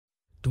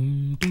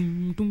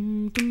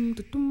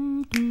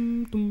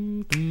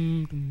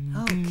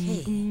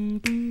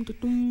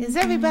Is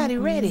everybody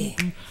ready?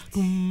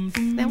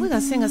 Now we're gonna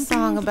sing a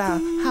song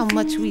about how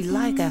much we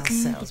like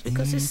ourselves,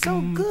 because it's so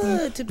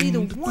good to be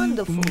the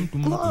wonderful,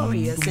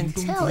 glorious,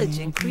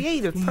 intelligent,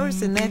 creative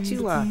person that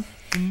you are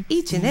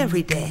each and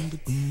every day.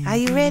 Are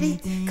you ready?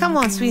 Come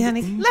on, sweet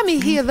honey. Let me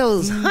hear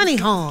those honey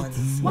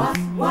horns. Wah,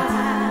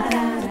 wah,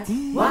 da,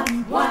 wah,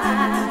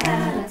 wah,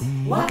 da,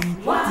 wah,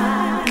 wah,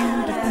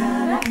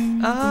 da.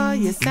 Oh,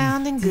 you're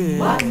sounding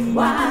good. Wah,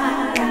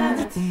 wah,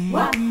 da,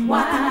 wah,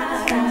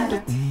 wah,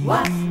 da,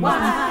 wah, wah,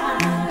 da.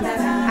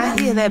 I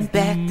hear that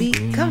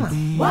backbeat. Come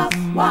on. Wah,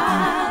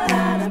 wah,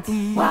 da,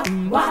 wah,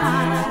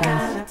 wah,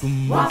 da,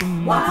 wah,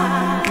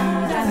 wah,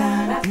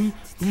 da.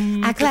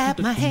 I clap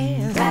my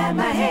hands,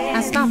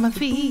 I stomp my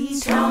feet.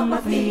 stomp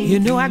my feet. You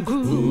know I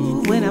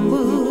groove when I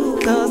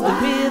move, 'cause the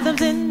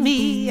rhythm's in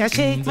me. I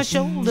shake my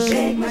shoulders,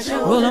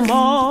 roll them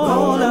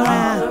all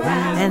around,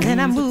 and then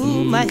I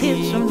move my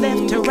hips from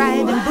left to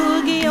right and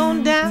boogie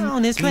on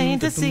down. It's plain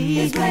to see,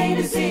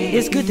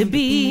 it's good to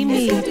be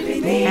me,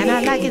 and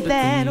I like it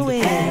that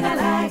way.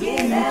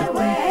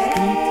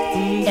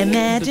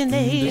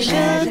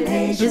 Imagination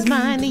is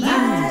mine to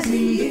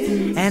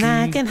use, and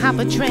I can hop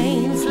a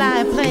train,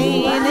 fly a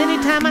plane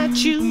anytime I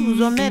choose,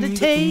 or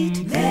meditate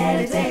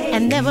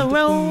and never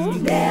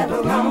roam.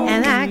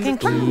 And I can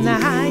climb the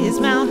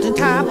highest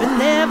mountaintop and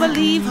never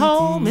leave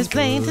home. It's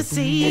plain to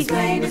see,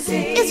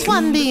 it's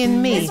fun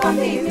being me,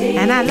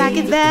 and I like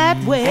it that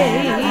way.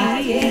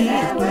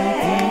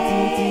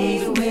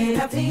 When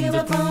I feel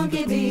a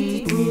funky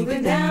beat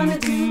moving down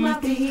into my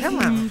feet. Come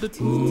on.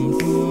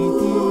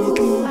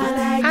 Ooh,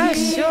 I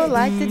sure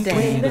like to the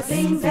dance.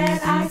 things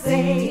that I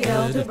say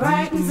help to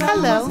brighten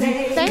Hello, someone's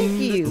day. thank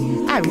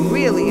you. I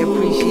really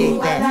appreciate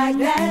I that. like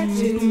that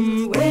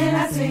too. When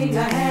I sing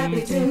a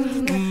happy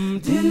tune, do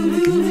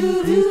do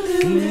do do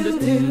do do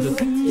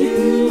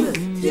do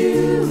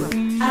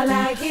do. I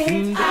like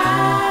it.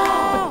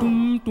 Ow.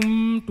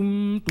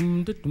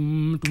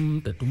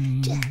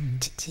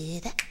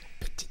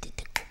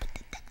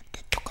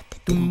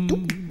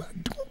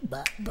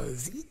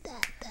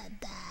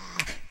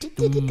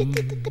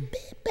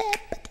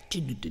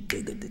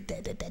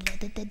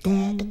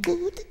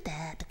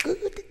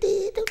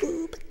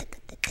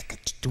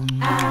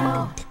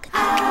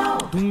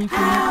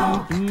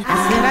 I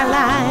said I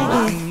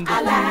like it,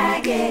 I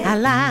like it. I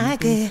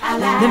like it.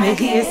 Let me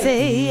hear you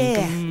say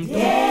yeah,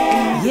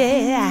 Yeah,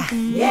 yeah.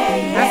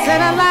 yeah, I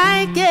said I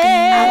like it,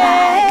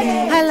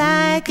 I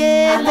like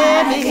it.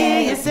 Let me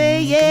hear you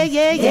say yeah,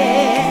 yeah,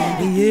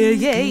 yeah, yeah,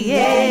 yeah,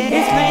 yeah.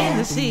 It's plain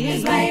to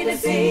see, plain to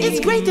see. it's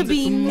great to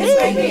be me,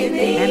 great being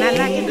me. and I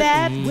like it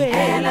that way.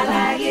 And I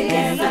like it,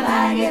 yes, I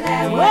like it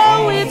that way.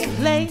 Oh, it's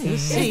plain to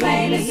see.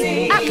 plain to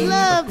see. I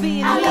love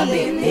being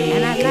me,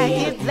 and I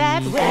like it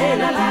that way.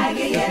 And I like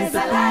it, yes,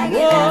 I like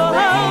it that way.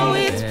 Oh,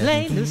 it's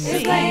plain to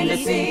see. plain to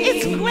see.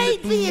 It's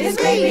great being It's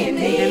great being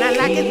me, me. and I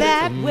like it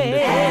that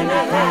way. And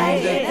I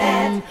like it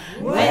that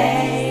way.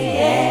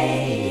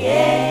 Yeah,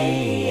 yeah.